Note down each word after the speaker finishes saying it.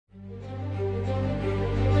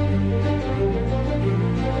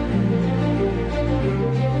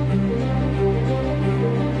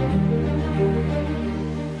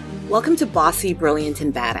Welcome to Bossy, Brilliant,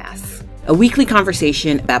 and Badass, a weekly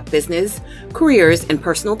conversation about business, careers, and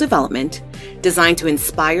personal development designed to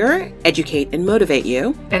inspire, educate, and motivate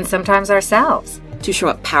you. And sometimes ourselves. To show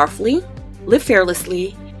up powerfully, live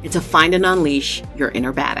fearlessly, and to find and unleash your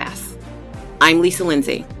inner badass. I'm Lisa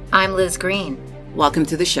Lindsay. I'm Liz Green. Welcome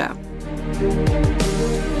to the show.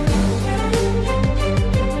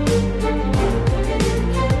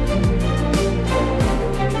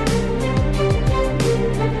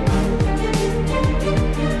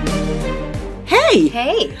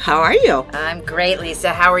 Hey. How are you? I'm great, Lisa.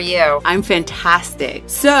 How are you? I'm fantastic.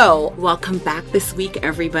 So, welcome back this week,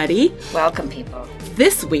 everybody. Welcome, people.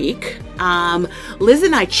 This week, Liz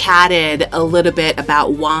and I chatted a little bit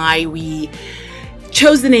about why we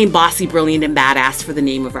chose the name Bossy, Brilliant, and Badass for the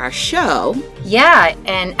name of our show. Yeah,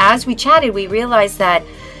 and as we chatted, we realized that,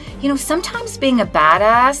 sometimes being a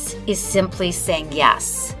badass is simply saying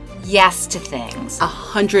yes. Yes to things.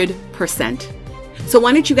 100%. So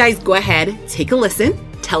why don't you guys go ahead, take a listen,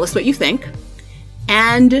 tell us what you think,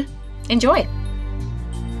 and enjoy.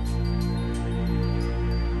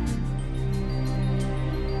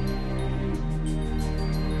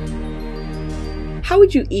 How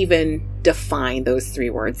would you even define those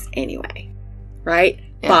three words anyway? Right?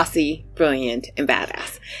 Yeah. Bossy, brilliant, and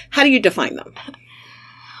badass. How do you define them?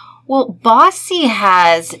 Well, bossy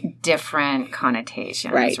has different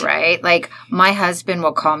connotations, right? Like, my husband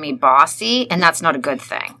will call me bossy, and that's not a good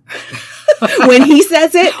thing. When he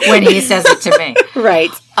says it? When he says it to me.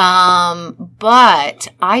 Right. But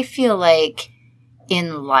I feel like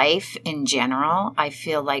in life in general, I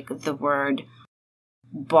feel like the word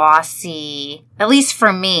bossy, at least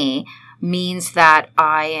for me, means that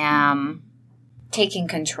I am taking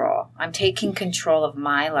control. I'm taking control of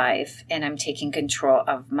my life, and I'm taking control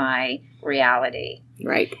of my reality.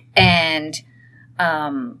 Right. And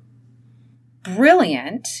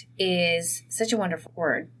brilliant is such a wonderful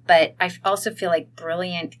word, but I also feel like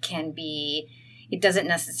brilliant can be, it doesn't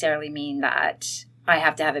necessarily mean that I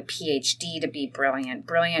have to have a PhD to be brilliant.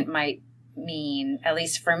 Brilliant might mean, at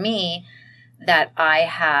least for me, that I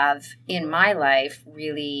have in my life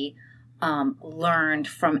really learned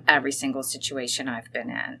from every single situation I've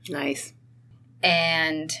been in. Nice.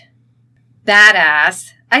 And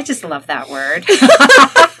badass, I just love that word.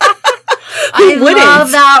 I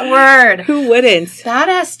love that word. Who wouldn't?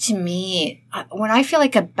 Badass to me, when I feel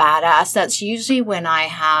like a badass, that's usually when I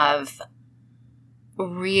have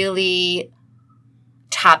really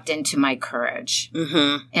tapped into my courage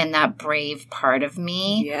and that brave part of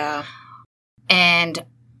me. Yeah. And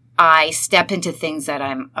I step into things that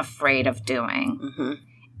I'm afraid of doing.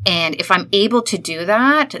 And if I'm able to do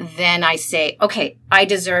that, then I say, okay, I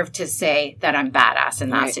deserve to say that I'm badass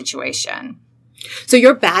in that situation. So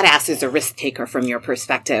your badass is a risk taker from your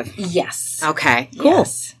perspective. Yes. Okay, cool.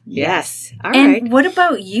 Yes. All right. And what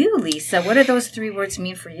about you, Lisa? What do those three words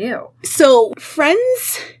mean for you? So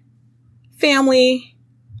friends, family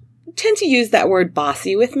tend to use that word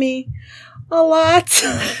bossy with me a lot.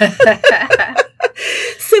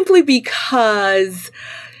 Simply because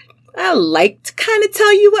I like to kind of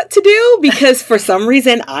tell you what to do, because for some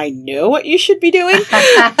reason I know what you should be doing.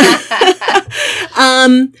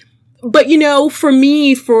 But, for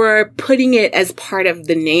me, for putting it as part of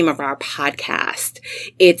the name of our podcast,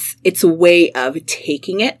 it's a way of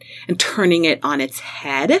taking it and turning it on its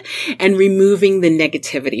head and removing the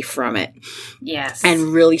negativity from it. Yes.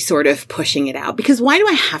 And really sort of pushing it out. Because why do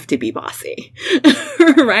I have to be bossy?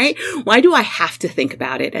 Right? Why do I have to think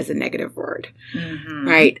about it as a negative word?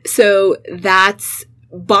 Right? So that's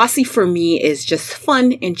bossy for me is just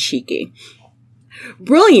fun and cheeky.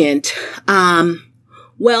 Brilliant.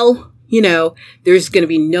 There's going to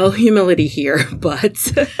be no humility here, but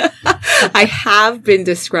I have been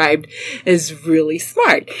described as really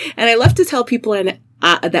smart. And I love to tell people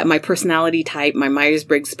that my personality type, my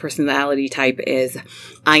Myers-Briggs personality type is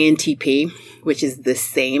INTP, which is the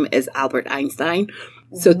same as Albert Einstein.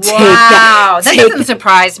 So take that. That doesn't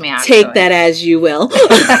surprise me, actually. Take that as you will.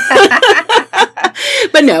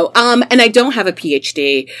 But no, and I don't have a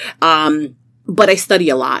PhD. But I study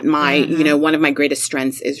a lot. One of my greatest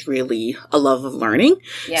strengths is really a love of learning.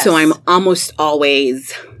 Yes. So I'm almost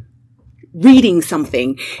always reading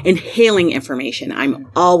something, inhaling information. I'm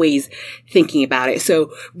always thinking about it.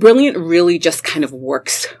 So brilliant really just kind of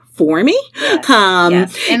works for me. Yes.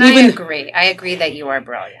 Yes. And I agree. I agree that you are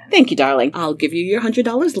brilliant. Thank you, darling. I'll give you your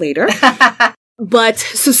 $100 later. But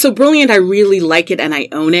so brilliant, I really like it and I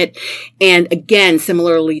own it. And again,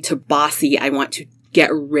 similarly to bossy, I want to get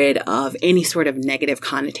rid of any sort of negative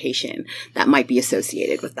connotation that might be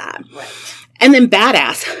associated with that. Right. And then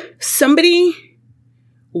badass. Somebody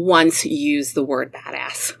once used the word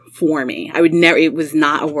badass for me. It was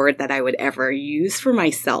not a word that I would ever use for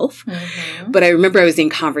myself. But I remember I was in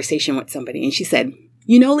conversation with somebody and she said,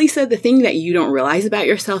 you know, Lisa, the thing that you don't realize about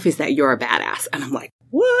yourself is that you're a badass. And I'm like,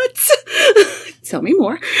 what? Tell me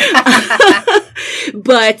more.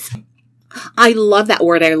 But I love that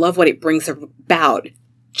word. I love what it brings about.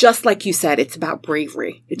 Just like you said, it's about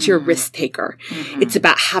bravery. It's your risk taker. It's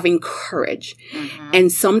about having courage.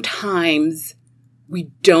 And sometimes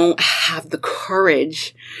we don't have the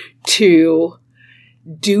courage to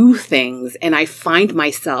do things. And I find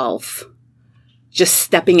myself just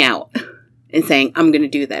stepping out and saying, I'm going to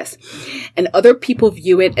do this. And other people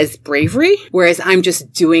view it as bravery, whereas I'm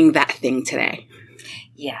just doing that thing today.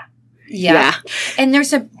 Yeah. And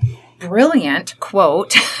there's a brilliant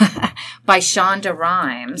quote by Shonda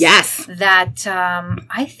Rhimes. Yes. That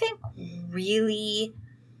I think really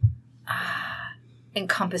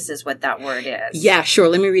encompasses what that word is. Yeah, sure.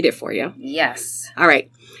 Let me read it for you. Yes. All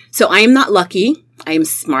right. So I am not lucky. I am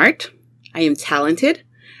smart. I am talented.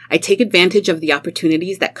 I take advantage of the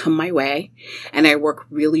opportunities that come my way, and I work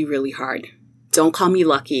really, really hard. Don't call me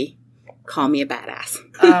lucky. Call me a badass.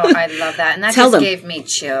 Oh, I love that. And that just gave me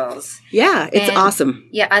chills. Yeah, it's awesome.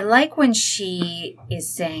 Yeah, I like when she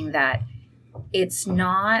is saying that it's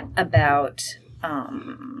not about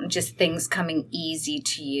just things coming easy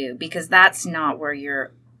to you, because that's not where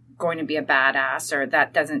you're going to be a badass, or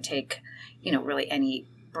that doesn't take, really any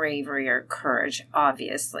bravery or courage,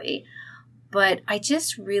 obviously. But I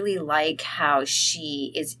just really like how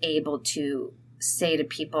she is able to say to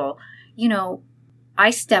people, I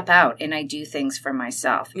step out and I do things for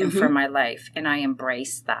myself and for my life, and I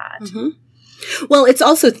embrace that. Well, it's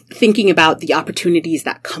also thinking about the opportunities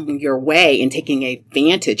that come your way and taking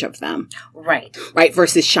advantage of them. Right. Right.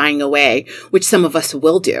 Versus shying away, which some of us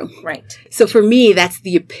will do. Right. So for me, that's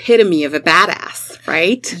the epitome of a badass,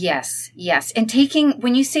 right? Yes. And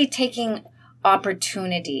when you say taking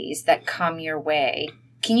opportunities that come your way,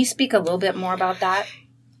 can you speak a little bit more about that?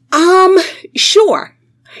 Sure.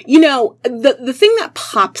 The thing that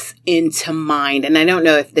pops into mind, and I don't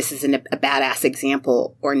know if this is a badass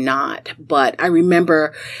example or not, but I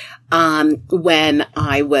remember when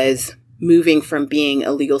I was moving from being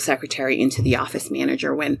a legal secretary into the office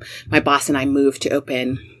manager, when my boss and I moved to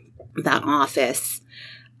open that office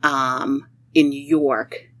in New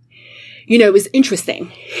York. It was interesting.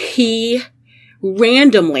 He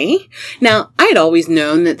randomly, now I had always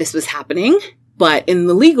known that this was happening, but in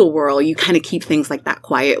the legal world, you kind of keep things like that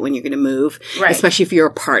quiet when you're going to move, right. Especially if you're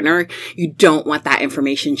a partner. You don't want that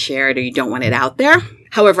information shared, or you don't want it out there.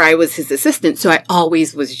 However, I was his assistant, so I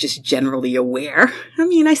always was just generally aware.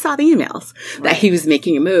 I saw the emails that he was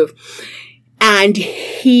making a move. And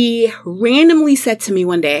he randomly said to me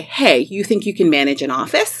one day, hey, you think you can manage an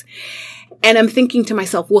office? And I'm thinking to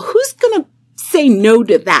myself, well, who's going to say no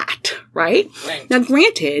to that, right? Now,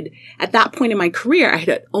 granted, at that point in my career, I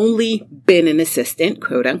had only been an assistant,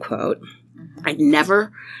 quote unquote. I'd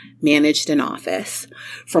never managed an office.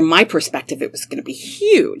 From my perspective, it was going to be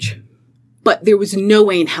huge, but there was no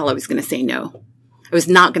way in hell I was going to say no. I was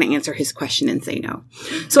not going to answer his question and say no.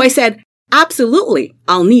 So I said, absolutely,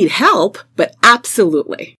 I'll need help, but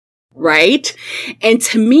absolutely, right? And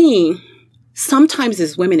to me, sometimes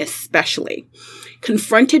as women especially,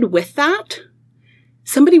 confronted with that,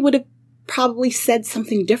 somebody would have probably said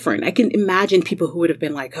something different. I can imagine people who would have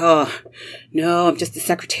been like, oh, no, I'm just a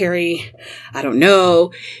secretary. I don't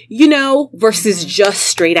know, versus just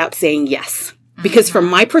straight out saying yes. Because from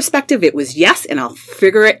my perspective, it was yes, and I'll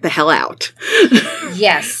figure it the hell out.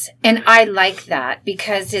 Yes. And I like that,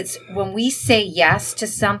 because it's when we say yes to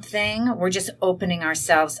something, we're just opening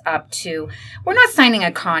ourselves up to, we're not signing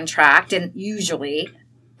a contract and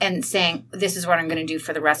saying, this is what I'm going to do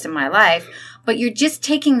for the rest of my life. But you're just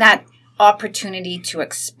taking that opportunity to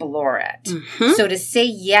explore it. So to say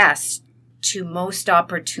yes to most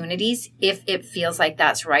opportunities, if it feels like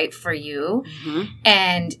that's right for you,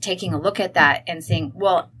 and taking a look at that and saying,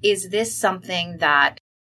 well, is this something that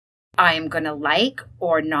I am going to like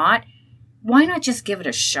or not? Why not just give it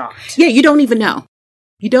a shot? Yeah, you don't even know.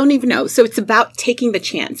 So it's about taking the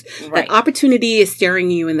chance. Right. That opportunity is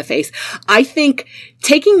staring you in the face. I think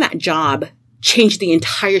taking that job changed the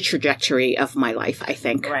entire trajectory of my life, I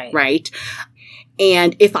think. Right?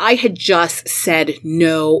 And if I had just said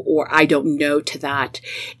no, or I don't know to that,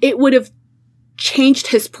 it would have changed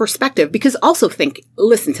his perspective. Because also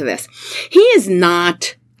listen to this. He is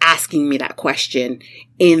not asking me that question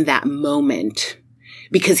in that moment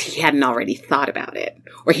because he hadn't already thought about it,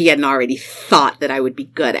 or he hadn't already thought that I would be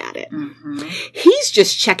good at it. He's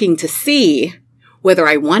just checking to see whether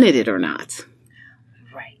I wanted it or not.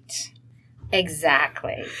 Right.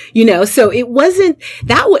 Exactly. So it wasn't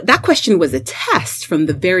that question was a test from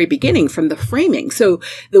the very beginning, from the framing. So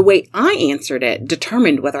the way I answered it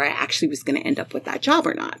determined whether I actually was going to end up with that job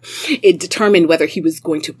or not. It determined whether he was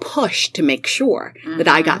going to push to make sure that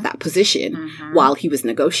I got that position while he was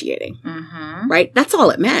negotiating. Right? That's all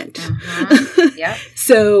it meant. Yep.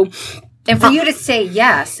 So, and for you to say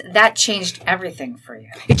yes, that changed everything for you.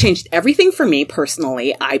 It changed everything for me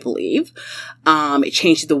personally, I believe. It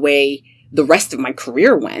changed the way the rest of my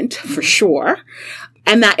career went, for sure.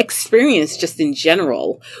 And that experience just in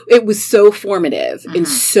general, it was so formative in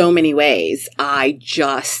so many ways. I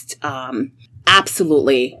just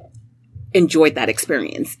absolutely enjoyed that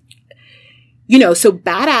experience. So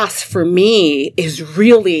badass for me is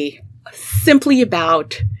really simply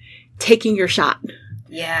about taking your shot.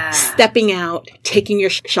 Yeah. Stepping out, taking your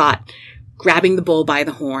shot, grabbing the bull by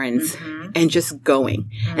the horns and just going.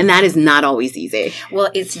 And that is not always easy.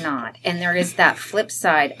 Well, it's not. And there is that flip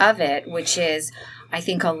side of it, which is, I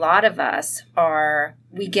think a lot of us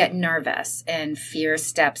we get nervous and fear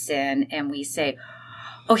steps in and we say,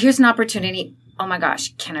 oh, here's an opportunity. Oh my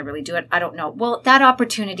gosh, can I really do it? I don't know. Well, that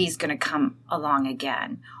opportunity is going to come along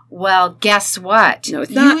again. Well, guess what? No,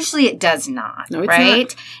 it's not. Usually it does not, no, it's right?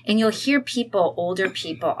 Not. And you'll hear older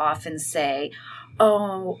people often say,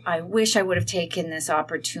 oh, I wish I would have taken this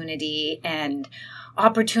opportunity, and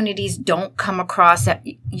opportunities don't come across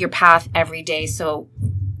your path every day. So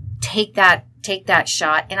take that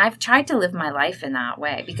shot. And I've tried to live my life in that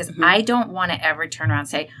way because I don't want to ever turn around and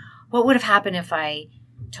say, what would have happened if I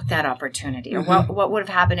took that opportunity? Or what would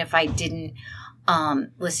have happened if I didn't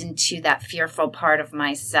listen to that fearful part of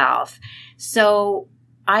myself? So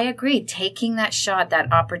I agree. Taking that shot,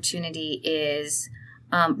 that opportunity is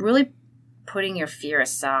really putting your fear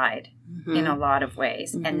aside in a lot of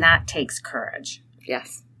ways. And that takes courage.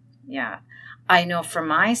 Yes. Yeah. I know for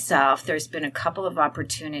myself, there's been a couple of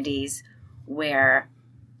opportunities where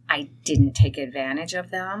I didn't take advantage of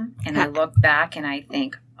them. And I look back and I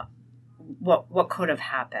think, what could have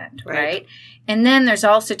happened, right? And then there's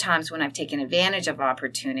also times when I've taken advantage of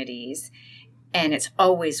opportunities and it's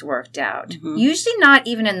always worked out. Usually not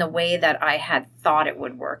even in the way that I had thought it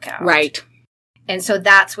would work out. Right. And so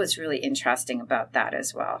that's what's really interesting about that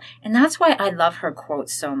as well. And that's why I love her quote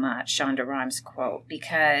so much, Shonda Rhimes' quote,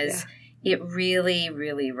 because it really,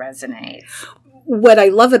 really resonates. What I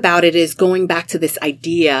love about it is going back to this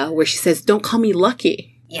idea where she says, don't call me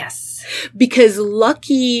lucky. Yes. Because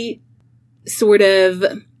lucky sort of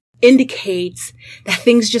indicates that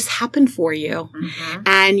things just happen for you.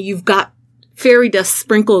 And you've got fairy dust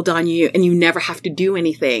sprinkled on you and you never have to do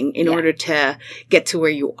anything in order to get to where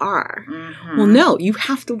you are. Well, no, you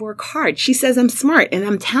have to work hard. She says I'm smart and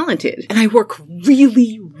I'm talented and I work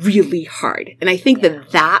really, really hard. And I think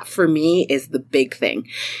that for me is the big thing,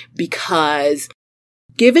 because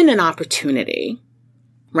given an opportunity,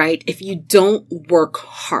 right, if you don't work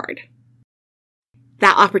hard,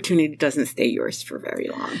 that opportunity doesn't stay yours for very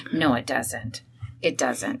long. No, it doesn't. It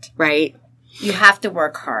doesn't. Right? You have to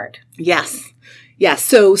work hard. Yes. Yes.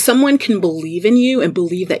 So someone can believe in you and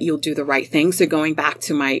believe that you'll do the right thing. So going back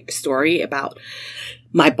to my story about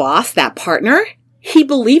my boss, that partner, he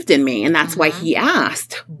believed in me and that's why he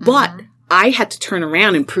asked. But I had to turn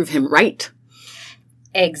around and prove him right.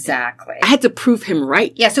 Exactly. I had to prove him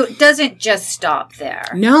right. Yeah, so it doesn't just stop there.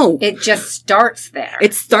 No. It just starts there.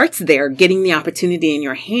 It starts there, getting the opportunity in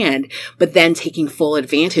your hand, but then taking full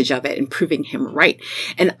advantage of it and proving him right.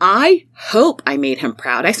 And I hope I made him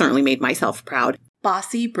proud. I certainly made myself proud.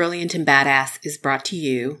 Bossy, Brilliant, and Badass is brought to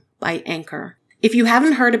you by Anchor. If you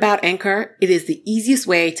haven't heard about Anchor, it is the easiest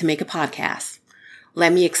way to make a podcast.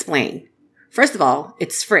 Let me explain. First of all,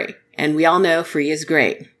 it's free, and we all know free is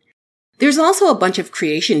great. There's also a bunch of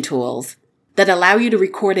creation tools that allow you to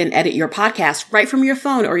record and edit your podcast right from your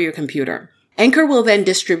phone or your computer. Anchor will then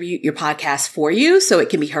distribute your podcast for you so it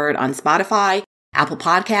can be heard on Spotify, Apple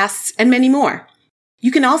Podcasts, and many more.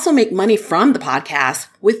 You can also make money from the podcast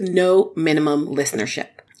with no minimum listenership.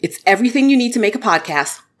 It's everything you need to make a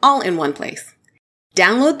podcast all in one place.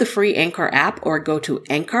 Download the free Anchor app or go to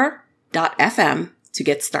anchor.fm to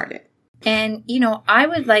get started. And, you know, I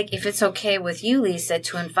would like, if it's okay with you, Lisa,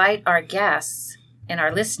 to invite our guests and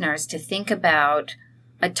our listeners to think about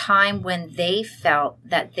a time when they felt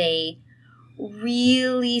that they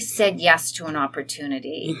really said yes to an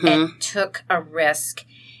opportunity and took a risk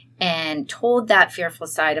and told that fearful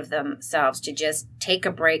side of themselves to just take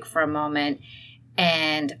a break for a moment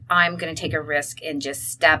and I'm going to take a risk and just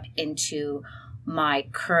step into my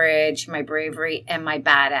courage, my bravery, and my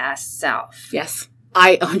badass self. Yes.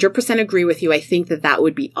 I 100% agree with you. I think that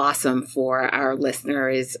would be awesome for our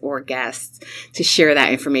listeners or guests to share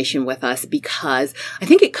that information with us, because I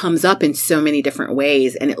think it comes up in so many different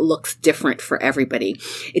ways and it looks different for everybody.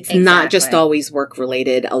 It's not just always work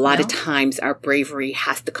related. A lot of times our bravery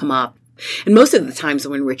has to come up. And most of the times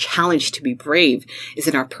when we're challenged to be brave is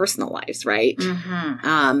in our personal lives, right?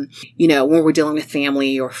 Mm-hmm. When we're dealing with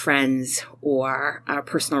family or friends or our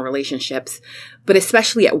personal relationships, but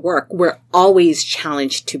especially at work, we're always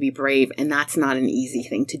challenged to be brave. And that's not an easy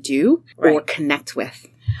thing to do or connect with.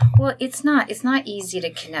 Well, it's not easy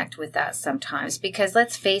to connect with that sometimes, because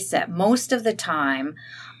let's face it, most of the time,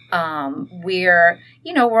 we're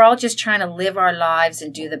all just trying to live our lives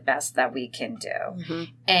and do the best that we can do. Mm-hmm.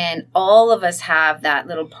 And all of us have that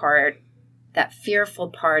little part, that fearful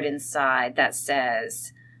part inside that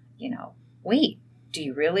says, wait, do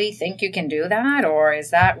you really think you can do that? Or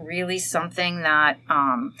is that really something that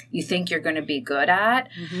you think you're going to be good at?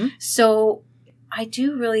 Mm-hmm. So I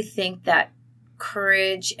do really think that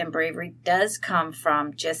courage and bravery does come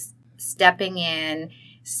from just stepping in,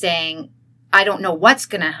 saying, I don't know what's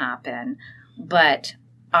going to happen, but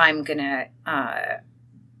I'm going to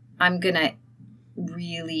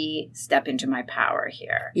really step into my power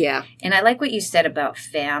here. Yeah. And I like what you said about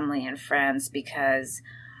family and friends, because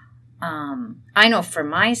I know for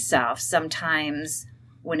myself, sometimes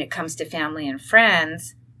when it comes to family and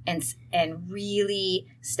friends and really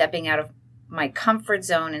stepping out of my comfort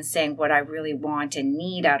zone and saying what I really want and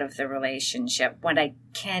need out of the relationship, what I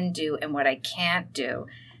can do and what I can't do,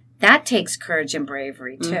 that takes courage and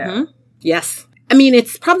bravery too. Mm-hmm. Yes. I mean,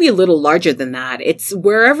 it's probably a little larger than that. It's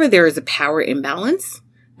wherever there is a power imbalance,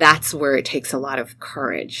 that's where it takes a lot of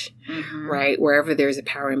courage, right? Wherever there's a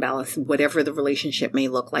power imbalance, whatever the relationship may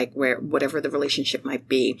look like, whatever the relationship might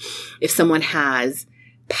be, if someone has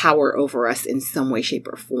power over us in some way, shape,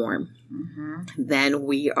 or form, then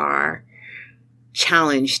we are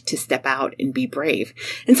challenged to step out and be brave.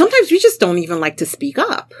 And sometimes we just don't even like to speak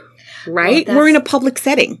up, right? Well, we're in a public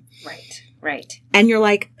setting. Right. And you're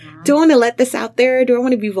like, do I want to let this out there? Do I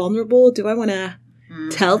want to be vulnerable? Do I want to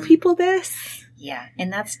tell people this? Yeah.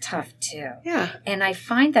 And that's tough too. Yeah. And I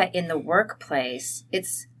find that in the workplace,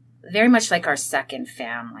 it's very much like our second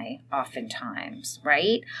family oftentimes,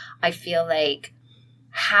 right? I feel like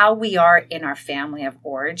how we are in our family of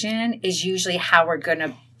origin is usually how we're going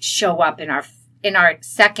to show up in our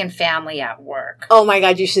second family at work. Oh my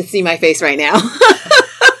God, you should see my face right now.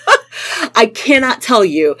 I cannot tell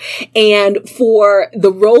you. And for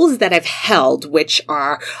the roles that I've held, which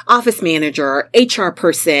are office manager, HR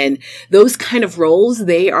person, those kind of roles,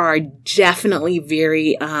 they are definitely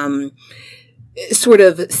very, sort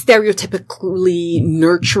of stereotypically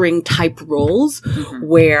nurturing type roles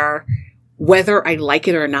where whether I like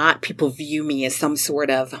it or not, people view me as some sort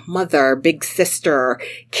of mother, big sister,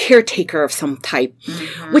 caretaker of some type,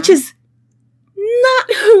 which is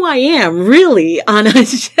not who I am really on a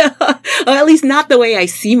show, or at least not the way I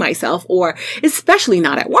see myself, or especially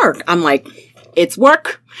not at work. I'm like, it's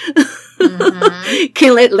work.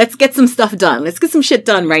 Let's get some stuff done. Let's get some shit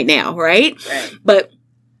done right now. Right. But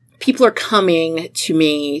people are coming to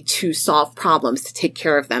me to solve problems, to take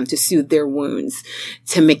care of them, to soothe their wounds,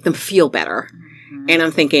 to make them feel better. And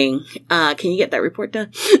I'm thinking, can you get that report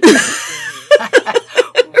done?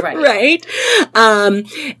 Right.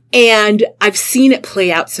 And I've seen it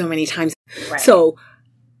play out so many times. So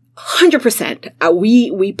 100%,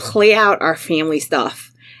 we play out our family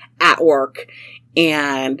stuff at work,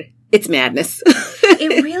 and it's madness.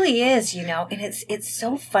 It really is, and it's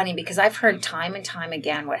so funny because I've heard time and time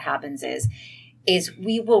again what happens is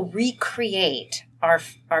we will recreate our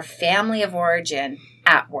family of origin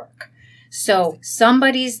at work. So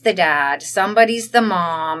somebody's the dad, somebody's the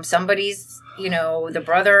mom, somebody's the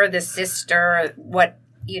brother, the sister,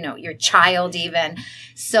 your child even.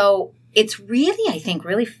 So it's really, I think,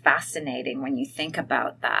 really fascinating when you think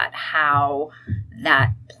about that, how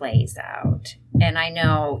that plays out. And I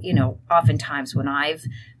know, oftentimes when I've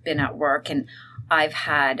been at work and I've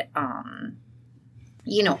had,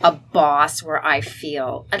 a boss where I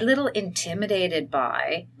feel a little intimidated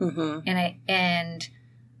by, and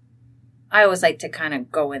I always like to kind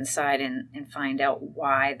of go inside and find out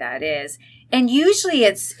why that is. And usually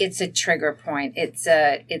it's a trigger point. It's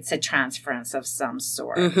a transference of some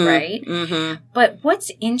sort, right? But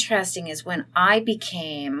what's interesting is when I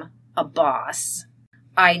became a boss,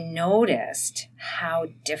 I noticed how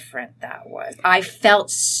different that was. I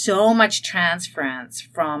felt so much transference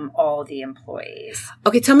from all the employees.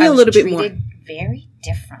 Okay, tell me a little bit more. Very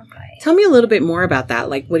differently. Tell me a little bit more about that.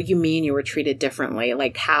 Like, what do you mean you were treated differently?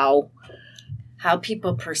 Like how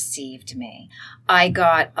people perceived me. I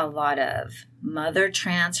got a lot of mother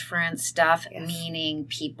transference stuff, meaning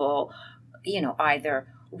people, either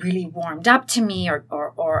really warmed up to me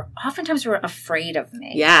or oftentimes were afraid of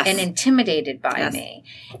me and intimidated by me.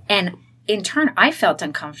 And in turn, I felt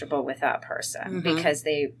uncomfortable with that person because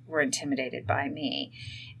they were intimidated by me.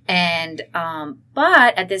 And,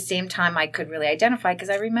 but at the same time, I could really identify because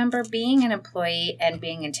I remember being an employee and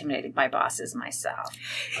being intimidated by bosses myself.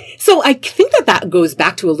 So I think that goes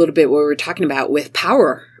back to a little bit what we were talking about with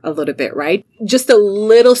power a little bit, right? Just a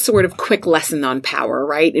little sort of quick lesson on power,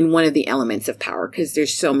 right? And one of the elements of power, because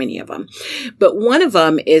there's so many of them. But one of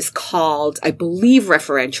them is called, I believe,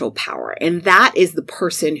 referential power. And that is the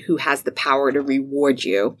person who has the power to reward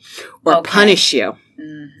you or punish you.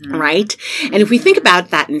 Right? And if we think about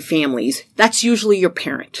that in families, that's usually your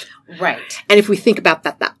parent. Right. And if we think about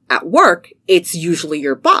that at work, it's usually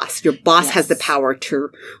your boss. Your boss has the power to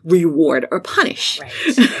reward or punish.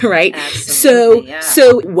 Right. Right? Absolutely,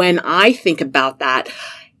 So when I think about that,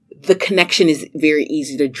 the connection is very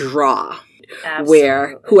easy to draw. Absolutely.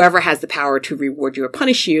 Where whoever has the power to reward you or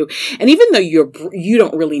punish you, and even though you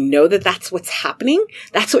don't really know that that's what's happening,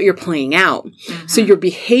 that's what you're playing out. So your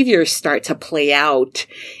behaviors start to play out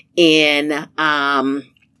in an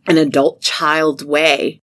adult child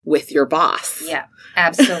way with your boss. Yeah.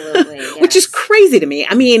 Absolutely. Yes. Which is crazy to me.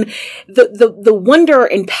 I mean, the wonder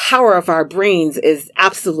and power of our brains is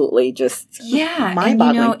absolutely just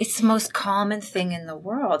mind-boggling. And it's the most common thing in the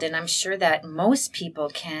world. And I'm sure that most people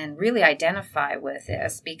can really identify with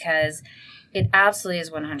this because it absolutely is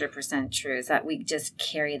 100% true is that we just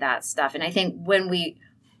carry that stuff. And I think when we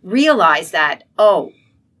realize that, oh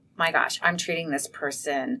my gosh, I'm treating this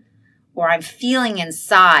person or I'm feeling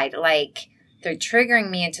inside like they're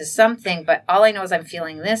triggering me into something, but all I know is I'm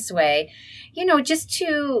feeling this way, just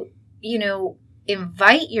to,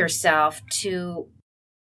 invite yourself to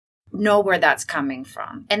know where that's coming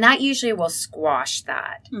from. And that usually will squash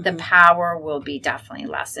that. The power will be definitely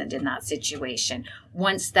lessened in that situation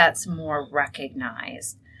once that's more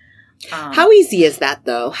recognized. How easy is that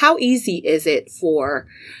though? How easy is it for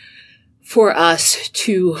us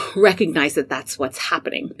to recognize that that's what's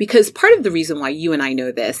happening? Because part of the reason why you and I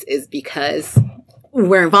know this is because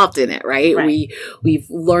we're involved in it, right? We've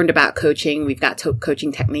learned about coaching. We've got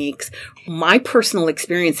coaching techniques. My personal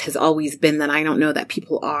experience has always been that I don't know that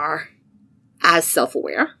people are as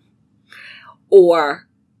self-aware or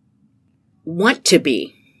want to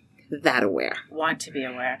be that aware. Want to be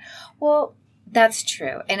aware. Well, that's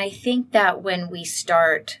true. And I think that when we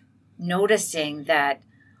start noticing that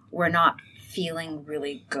we're not feeling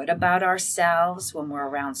really good about ourselves when we're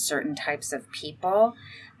around certain types of people,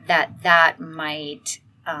 that might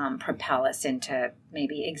propel us into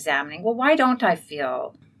maybe examining, well, why don't I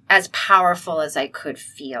feel as powerful as I could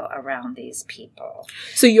feel around these people?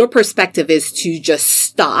 So your perspective is to just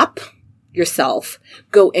stop yourself,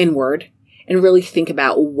 go inward, and really think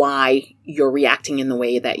about why you're reacting in the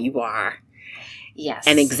way that you are. Yes.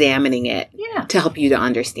 And examining it to help you to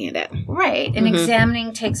understand it. Right. And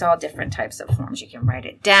examining takes all different types of forms. You can write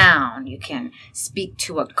it down. You can speak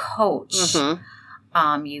to a coach.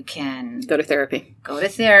 You can go to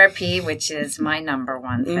therapy, which is my number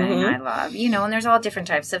one thing I love. And there's all different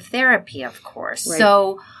types of therapy, of course. Right.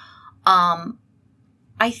 So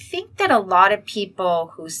I think that a lot of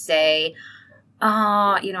people who say,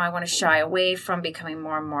 I want to shy away from becoming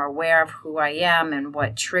more and more aware of who I am and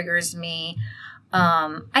what triggers me.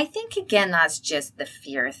 I think, again, that's just the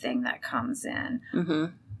fear thing that comes in.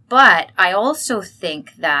 But I also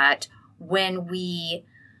think that when we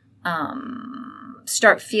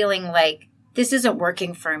start feeling like this isn't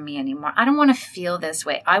working for me anymore, I don't want to feel this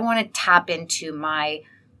way. I want to tap into my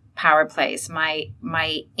power place, my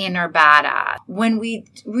inner badass. When we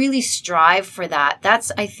really strive for that,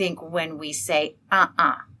 that's, I think, when we say,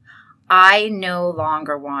 I no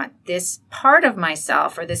longer want this part of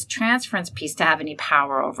myself or this transference piece to have any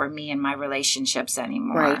power over me and my relationships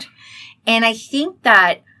anymore. Right. And I think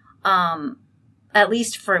that, at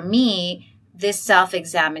least for me, this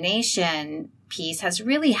self-examination piece has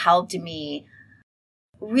really helped me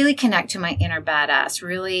really connect to my inner badass,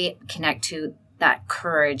 really connect to that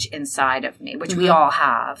courage inside of me, which we all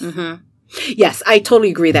have. Yes, I totally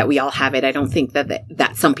agree that we all have it. I don't think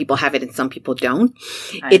that some people have it and some people don't.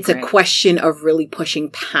 It's a question of really pushing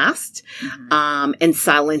past and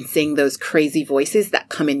silencing those crazy voices that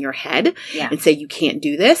come in your head and say you can't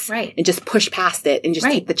do this, and just push past it and just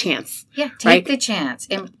take the chance. Yeah, take the chance.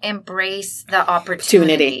 Embrace the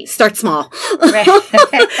opportunity. Start small.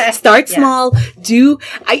 Start small.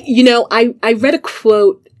 I read a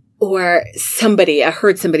quote. Or I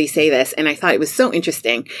heard somebody say this, and I thought it was so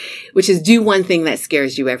interesting, which is do one thing that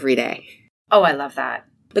scares you every day. Oh, I love that.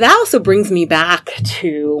 But that also brings me back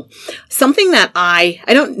to something that I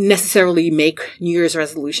don't necessarily make New Year's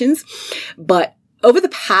resolutions, but over the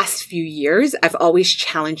past few years, I've always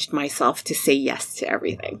challenged myself to say yes to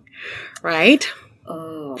everything, right?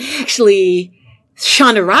 Oh. Actually,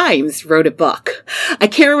 Shonda Rhimes wrote a book. I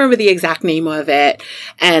can't remember the exact name of it,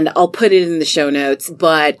 and I'll put it in the show notes,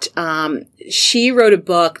 but she wrote a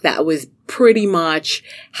book that was pretty much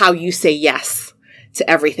how you say yes to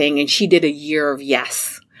everything, and she did a year of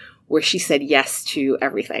yes, where she said yes to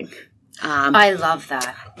everything. I love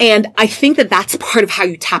that. And I think that that's part of how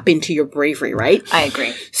you tap into your bravery, right? I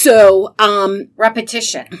agree. So,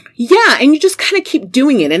 repetition. Yeah. And you just kind of keep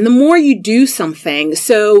doing it. And the more you do something,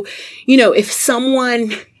 so, if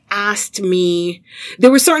someone asked me,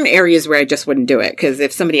 there were certain areas where I just wouldn't do it. Because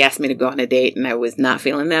if somebody asked me to go on a date and I was not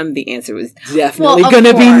feeling them, the answer was definitely going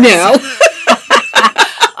to be no.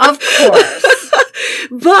 Of course.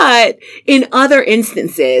 But in other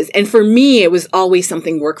instances, and for me, it was always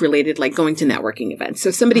something work related, like going to networking events. So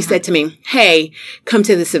if somebody said to me, hey, come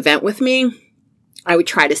to this event with me, I would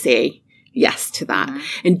try to say yes to that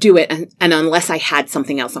and do it. And unless I had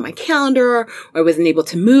something else on my calendar or I wasn't able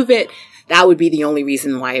to move it, that would be the only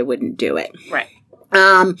reason why I wouldn't do it. Right.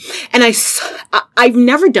 And I've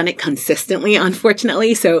never done it consistently,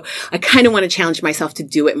 unfortunately. So I kind of want to challenge myself to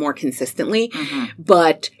do it more consistently.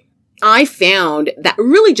 But I found that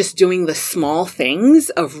really just doing the small things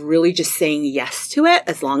of really just saying yes to it,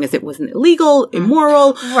 as long as it wasn't illegal,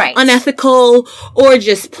 immoral, unethical, or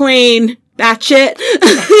just plain batshit,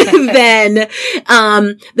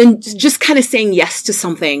 then just kind of saying yes to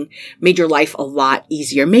something made your life a lot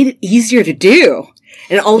easier, made it easier to do.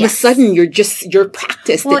 And all of a sudden you're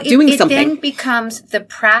practiced at doing something. It then becomes the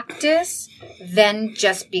practice, then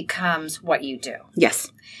just becomes what you do.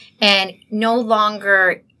 Yes. And no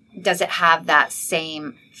longer does it have that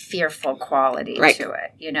same fearful quality to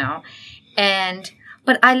it,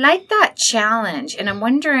 but I like that challenge, and I'm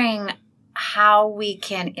wondering how we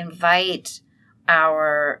can invite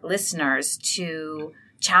our listeners to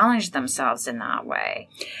challenge themselves in that way.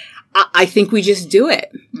 I think we just do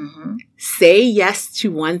it. Say yes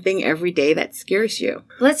to one thing every day that scares you.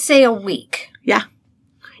 Let's say a week. Yeah.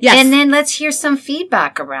 Yes. And then let's hear some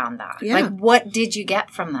feedback around that. Yeah. Like, what did you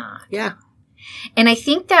get from that? Yeah. And I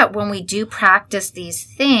think that when we do practice these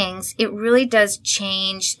things, it really does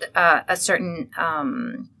change a certain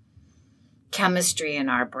chemistry in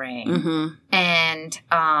our brain. And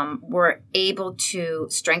we're able to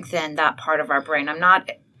strengthen that part of our brain. I'm not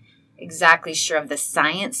exactly sure of the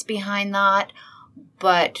science behind that,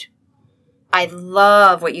 but I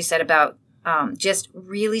love what you said about just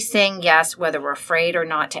really saying yes, whether we're afraid or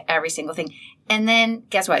not, to every single thing. And then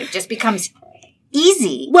guess what? It just becomes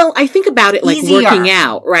easy. Well, I think about it like working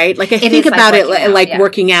out, right? Like I think about it like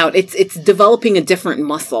working out. It's developing a different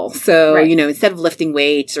muscle. So, instead of lifting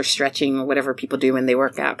weights or stretching or whatever people do when they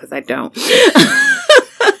work out, because I don't.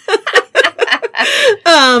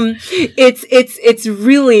 It's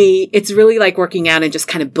really like working out and just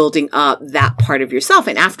kind of building up that part of yourself.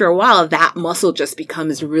 And after a while, that muscle just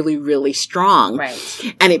becomes really, really strong.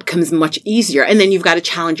 Right. And it becomes much easier. And then you've got to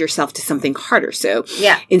challenge yourself to something harder. So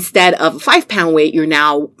instead of a 5-pound weight, you're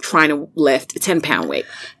now trying to lift a 10-pound weight.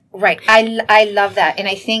 Right. I love that. And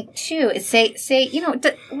I think too, say,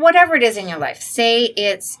 whatever it is in your life, say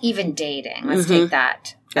it's even dating. Let's take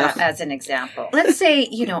that as an example. Let's say,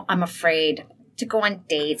 I'm afraid to go on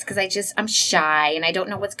dates because I'm shy and I don't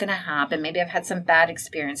know what's going to happen. Maybe I've had some bad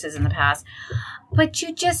experiences in the past, but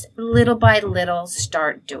you just little by little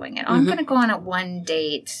start doing it. I'm going to go on one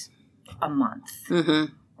date a month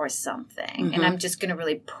or something. And I'm just going to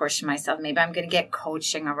really push myself. Maybe I'm going to get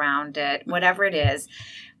coaching around it, whatever it is,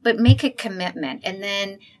 but make a commitment. And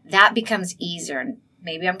then that becomes easier.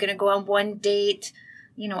 Maybe I'm going to go on one date,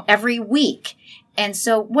 every week. And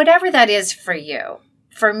so whatever that is for you,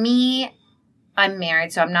 for me, I'm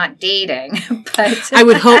married, so I'm not dating. But I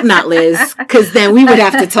would hope not, Liz, because then we would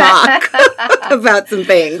have to talk about some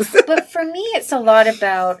things. But for me, it's a lot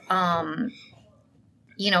about,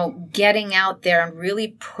 getting out there and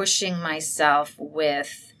really pushing myself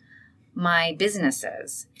with my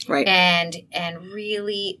businesses. Right. And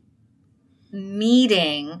really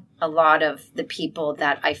meeting a lot of the people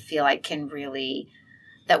that I feel I can really...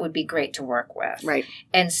 that would be great to work with. Right.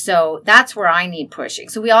 And so that's where I need pushing.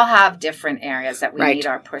 So we all have different areas that we need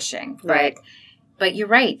our pushing. But you're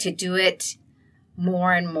right. To do it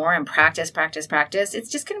more and more and practice, it's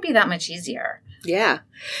just going to be that much easier. Yeah.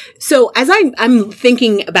 So as I'm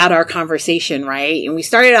thinking about our conversation, right? And we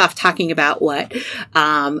started off talking about what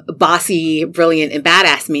bossy, brilliant, and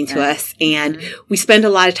badass mean to us. And we spend a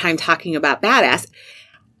lot of time talking about badass.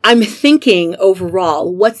 I'm thinking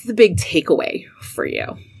overall, what's the big takeaway for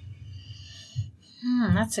you?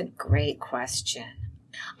 That's a great question.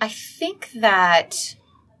 I think that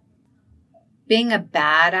being a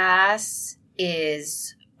badass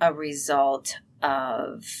is a result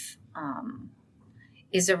of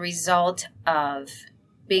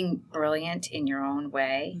being brilliant in your own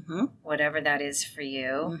way, whatever that is for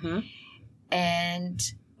you. And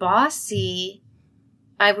bossy,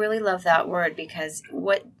 I really love that word, because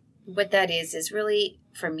what that is really,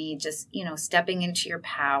 for me, just, stepping into your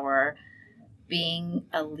power, being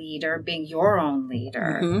a leader, being your own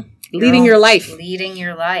leader. Leading your life. Leading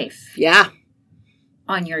your life. Yeah.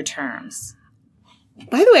 On your terms.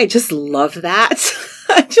 By the way, I just love that.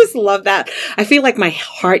 I just love that. I feel like my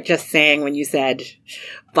heart just sang when you said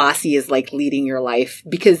bossy is like leading your life,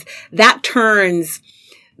 because that turns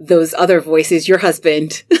those other voices, your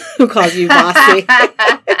husband who calls you bossy,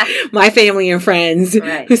 my family and friends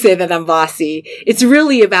who say that I'm bossy. It's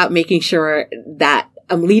really about making sure that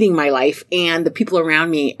I'm leading my life and the people around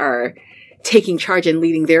me are taking charge and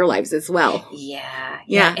leading their lives as well.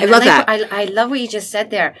 Yeah. I love that. I love what you just said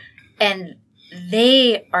there. And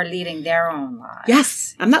they are leading their own lives.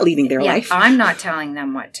 Yes. I'm not leading their life. I'm not telling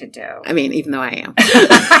them what to do. I mean, even though I am.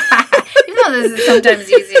 Even though this is sometimes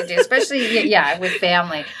easy to do, especially, with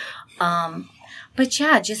family. But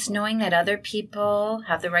just knowing that other people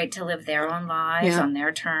have the right to live their own lives on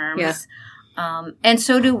their terms. Yeah. And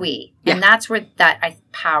so do we. Yeah. And that's where that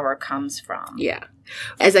power comes from. Yeah.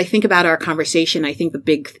 As I think about our conversation, I think the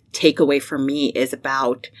big takeaway for me is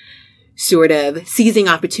about sort of seizing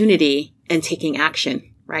opportunity and taking action,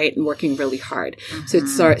 right? And working really hard. So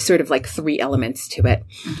it's sort of like 3 elements to it.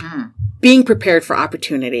 Being prepared for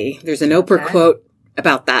opportunity. There's an Oprah quote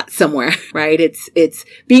about that somewhere, right? It's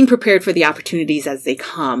being prepared for the opportunities as they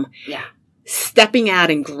come. Yeah. Stepping out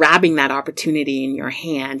and grabbing that opportunity in your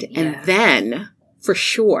hand. Yeah. And then, for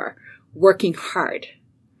sure, working hard,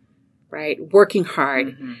 right? Working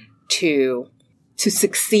hard to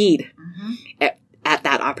succeed at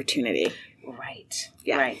that opportunity. Right.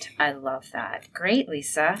 Yeah. Right. I love that. Great,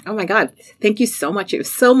 Lisa. Oh my God. Thank you so much. It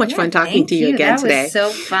was so much fun talking to you again today. That was so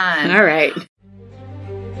fun. All right.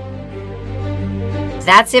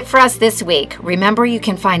 That's it for us this week. Remember, you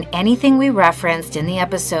can find anything we referenced in the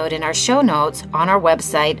episode in our show notes on our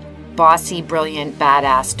website,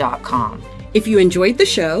 bossybrilliantbadass.com. If you enjoyed the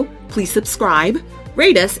show, please subscribe,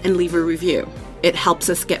 rate us, and leave a review. It helps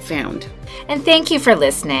us get found. And thank you for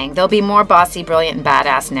listening. There'll be more Bossy, Brilliant, and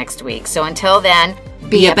Badass next week. So until then,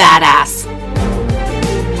 be a badass.